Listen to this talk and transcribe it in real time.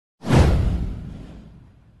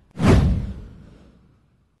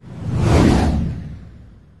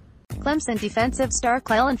Clemson defensive star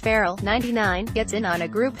Clelin Ferrell, 99, gets in on a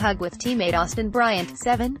group hug with teammate Austin Bryant,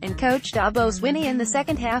 7, and coach Dabo Swinney in the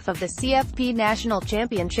second half of the CFP National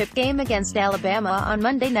Championship game against Alabama on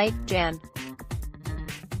Monday night, Jan.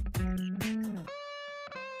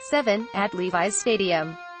 7, at Levi's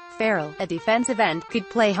Stadium. Ferrell, a defensive end, could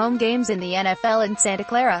play home games in the NFL in Santa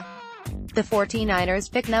Clara. The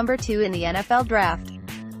 49ers pick number 2 in the NFL draft.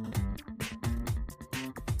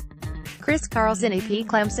 Carlson AP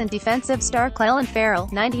Clemson defensive star Clelin Ferrell,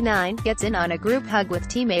 99, gets in on a group hug with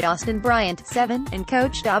teammate Austin Bryant, 7, and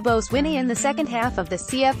coach Dabo Swinney in the second half of the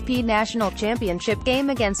CFP National Championship game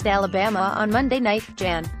against Alabama on Monday night,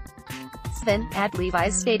 Jan. 7, at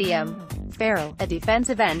Levi's Stadium. Ferrell, a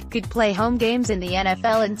defensive end, could play home games in the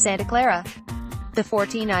NFL in Santa Clara. The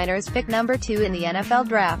 49ers pick number 2 in the NFL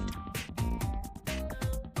draft.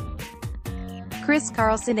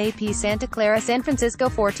 Carlson AP Santa Clara San Francisco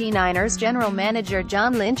 49ers general manager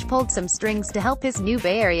John Lynch pulled some strings to help his new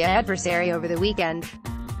Bay Area adversary over the weekend.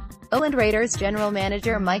 And Raiders general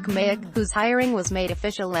manager Mike Mayock, whose hiring was made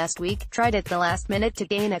official last week, tried at the last minute to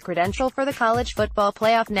gain a credential for the college football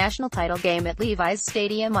playoff national title game at Levi's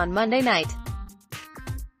Stadium on Monday night.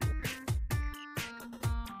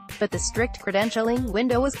 But the strict credentialing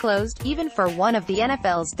window was closed, even for one of the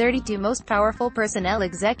NFL's 32 most powerful personnel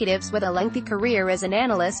executives with a lengthy career as an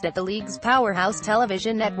analyst at the league's powerhouse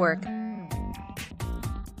television network.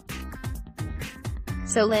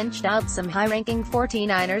 So Lynch out some high-ranking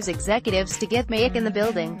 49ers executives to get Mayock in the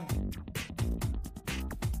building.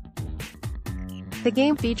 The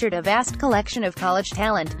game featured a vast collection of college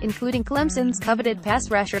talent, including Clemson's coveted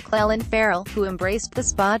pass rusher Clelin Ferrell, who embraced the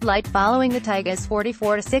spotlight following the Tigers'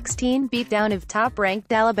 44-16 beatdown of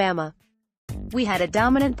top-ranked Alabama. "We had a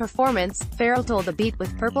dominant performance," Ferrell told the Beat,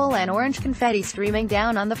 with purple and orange confetti streaming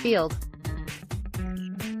down on the field.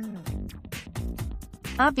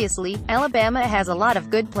 "Obviously, Alabama has a lot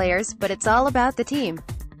of good players, but it's all about the team.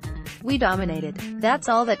 We dominated. That's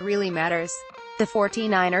all that really matters. The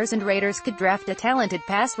 49ers and Raiders could draft a talented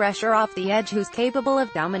pass rusher off the edge who's capable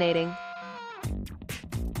of dominating.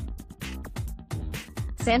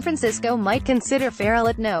 San Francisco might consider Ferrell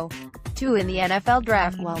at No. 2 in the NFL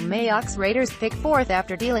draft, while Mayock's Raiders pick 4th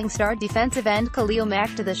after dealing star defensive end Khalil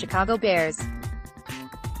Mack to the Chicago Bears.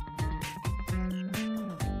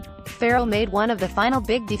 Ferrell made one of the final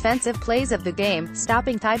big defensive plays of the game,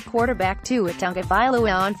 stopping Tide quarterback Tua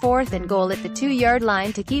Tagovailoa on 4th and goal at the 2-yard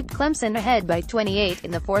line to keep Clemson ahead by 28 in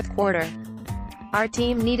the fourth quarter. "Our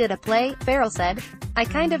team needed a play," Ferrell said. "I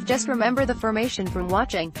kind of just remember the formation from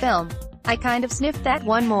watching film. I kind of sniffed that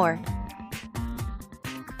one more.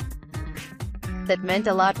 That meant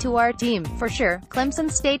a lot to our team, for sure."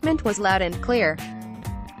 Clemson's statement was loud and clear.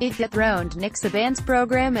 "It dethroned Nick Saban's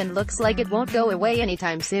program and looks like it won't go away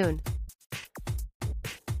anytime soon."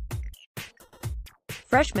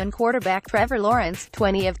 Freshman quarterback Trevor Lawrence,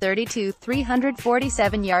 20 of 32,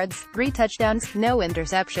 347 yards, 3 touchdowns, no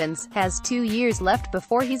interceptions, has 2 years left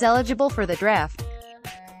before he's eligible for the draft.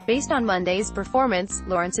 Based on Monday's performance,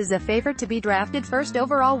 Lawrence is a favorite to be drafted first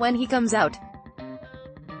overall when he comes out.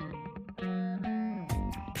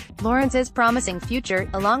 Lawrence's promising future,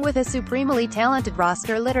 along with a supremely talented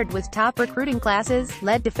roster littered with top recruiting classes,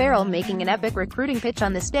 led to Ferrell making an epic recruiting pitch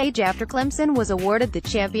on the stage after Clemson was awarded the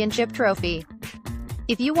championship trophy.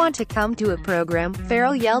 "If you want to come to a program,"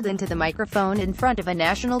 Ferrell yelled into the microphone in front of a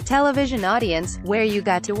national television audience, "where you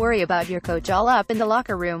got to worry about your coach all up in the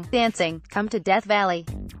locker room, dancing, come to Death Valley."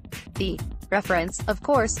 The reference, of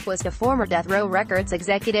course, was to former Death Row Records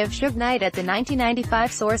executive Suge Knight at the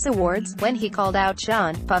 1995 Source Awards, when he called out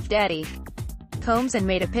Sean "Puff Daddy" Combs and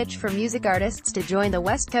made a pitch for music artists to join the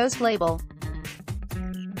West Coast label.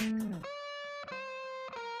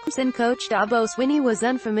 Clemson coach Dabo Swinney was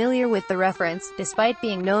unfamiliar with the reference, despite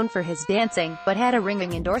being known for his dancing, but had a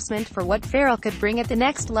ringing endorsement for what Ferrell could bring at the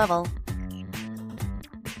next level.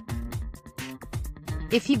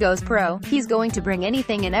 "If he goes pro, he's going to bring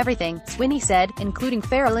anything and everything," Swinney said, including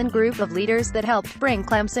Ferrell and group of leaders that helped bring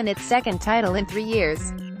Clemson its second title in 3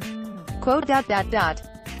 years. Quote,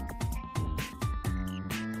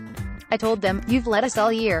 "I told them, you've led us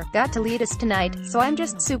all year, got to lead us tonight, so I'm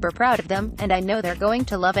just super proud of them, and I know they're going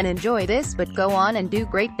to love and enjoy this, but go on and do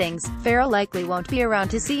great things." Ferrell likely won't be around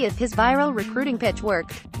to see if his viral recruiting pitch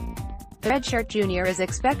worked. The redshirt junior is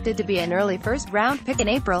expected to be an early first-round pick in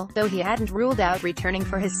April, though he hadn't ruled out returning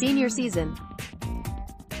for his senior season.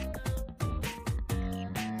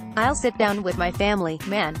 "I'll sit down with my family,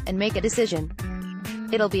 man, and make a decision.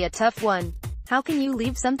 It'll be a tough one. How can you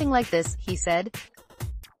leave something like this?" he said.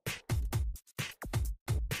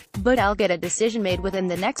 but I'll get a decision made within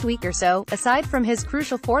the next week or so. Aside from his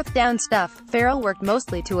crucial fourth down stuff, Ferrell worked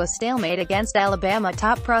mostly to a stalemate against Alabama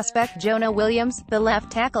top prospect Jonah Williams, the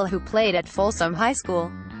left tackle who played at Folsom High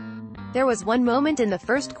School. There was one moment in the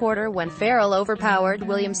first quarter when Ferrell overpowered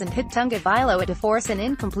Williams and hit Tagovailoa to force an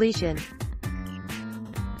incompletion.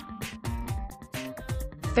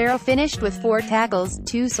 Ferrell finished with 4 tackles,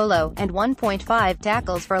 2 solo, and 1.5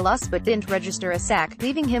 tackles for loss but didn't register a sack,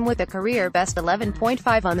 leaving him with a career-best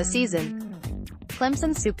 11.5 on the season.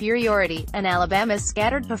 Clemson's superiority, and Alabama's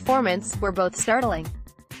scattered performance, were both startling.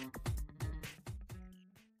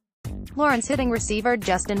 Lawrence hitting receiver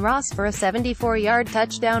Justin Ross for a 74-yard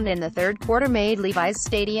touchdown in the third quarter made Levi's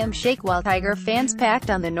stadium shake while Tiger fans packed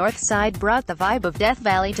on the north side brought the vibe of Death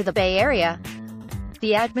Valley to the Bay Area.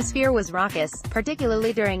 The atmosphere was raucous,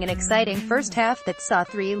 particularly during an exciting first half that saw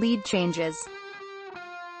 3 lead changes.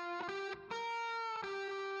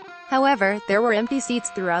 However, there were empty seats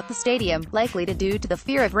throughout the stadium, likely due to the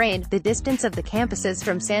fear of rain, the distance of the campuses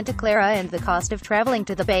from Santa Clara and the cost of traveling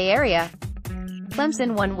to the Bay Area.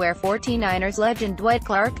 Clemson won where 49ers legend Dwight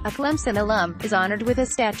Clark, a Clemson alum, is honored with a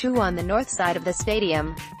statue on the north side of the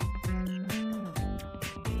stadium.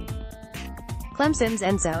 Clemson's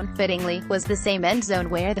end zone, fittingly, was the same end zone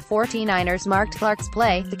where the 49ers marked Clark's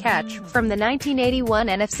play, the catch, from the 1981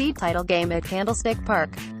 NFC title game at Candlestick Park.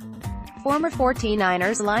 Former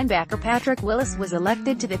 49ers linebacker Patrick Willis was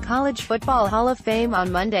elected to the College Football Hall of Fame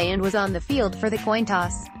on Monday and was on the field for the coin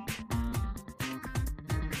toss.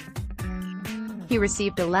 He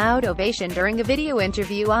received a loud ovation during a video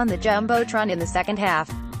interview on the Jumbotron in the second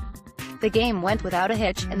half. The game went without a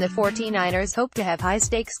hitch, and the 49ers hope to have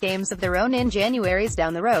high-stakes games of their own in January's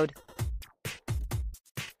down the road.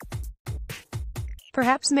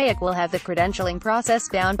 Perhaps Mayock will have the credentialing process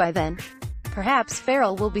down by then. Perhaps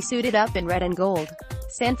Ferrell will be suited up in red and gold.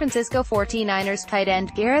 San Francisco 49ers tight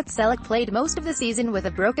end Garrett Selleck played most of the season with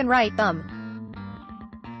a broken right thumb.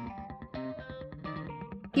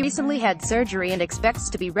 He recently had surgery and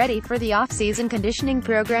expects to be ready for the off-season conditioning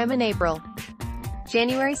program in April.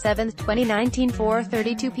 January 7, 2019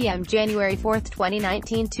 4:32 p.m. January 4,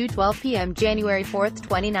 2019 2:12 p.m. January 4,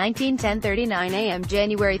 2019 10:39 a.m.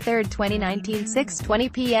 January 3, 2019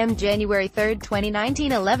 6:20 p.m. January 3,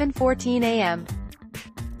 2019 11:14 a.m.